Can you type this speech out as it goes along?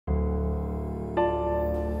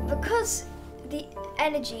Because the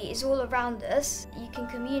energy is all around us, you can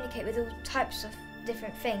communicate with all types of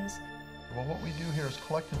different things. Well, what we do here is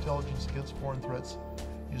collect intelligence against foreign threats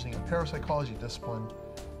using a parapsychology discipline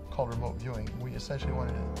called remote viewing. We essentially want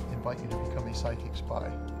to invite you to become a psychic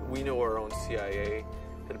spy. We know our own CIA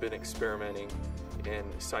had been experimenting in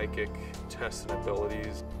psychic tests and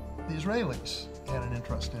abilities. The Israelis had an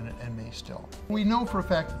interest in it, and may still. We know for a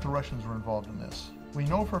fact that the Russians were involved in this. We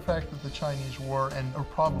know for a fact that the Chinese were and are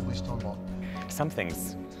probably still involved.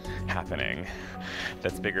 Something's happening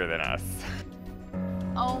that's bigger than us.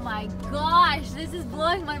 Oh my gosh, this is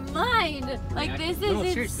blowing my mind. Like, this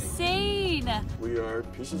is insane. We are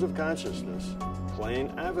pieces of consciousness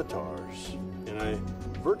playing avatars in a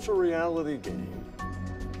virtual reality game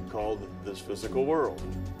called This Physical World.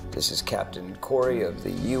 This is Captain Cory of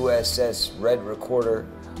the USS Red Recorder,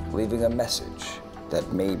 leaving a message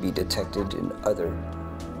that may be detected in other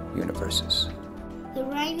universes. The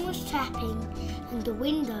rain was tapping, and the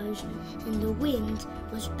windows and the wind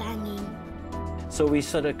was banging. So we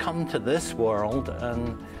sort of come to this world,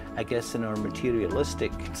 and I guess in our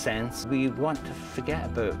materialistic sense, we want to forget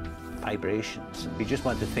about vibrations. We just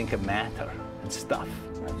want to think of matter and stuff.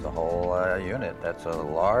 That's a whole unit. That's a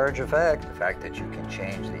large effect. The fact that you can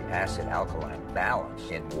change the acid-alkaline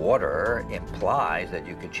balance in water implies that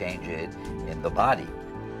you could change it in the body.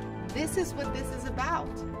 This is what this is about.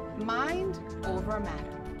 Mind over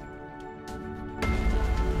matter.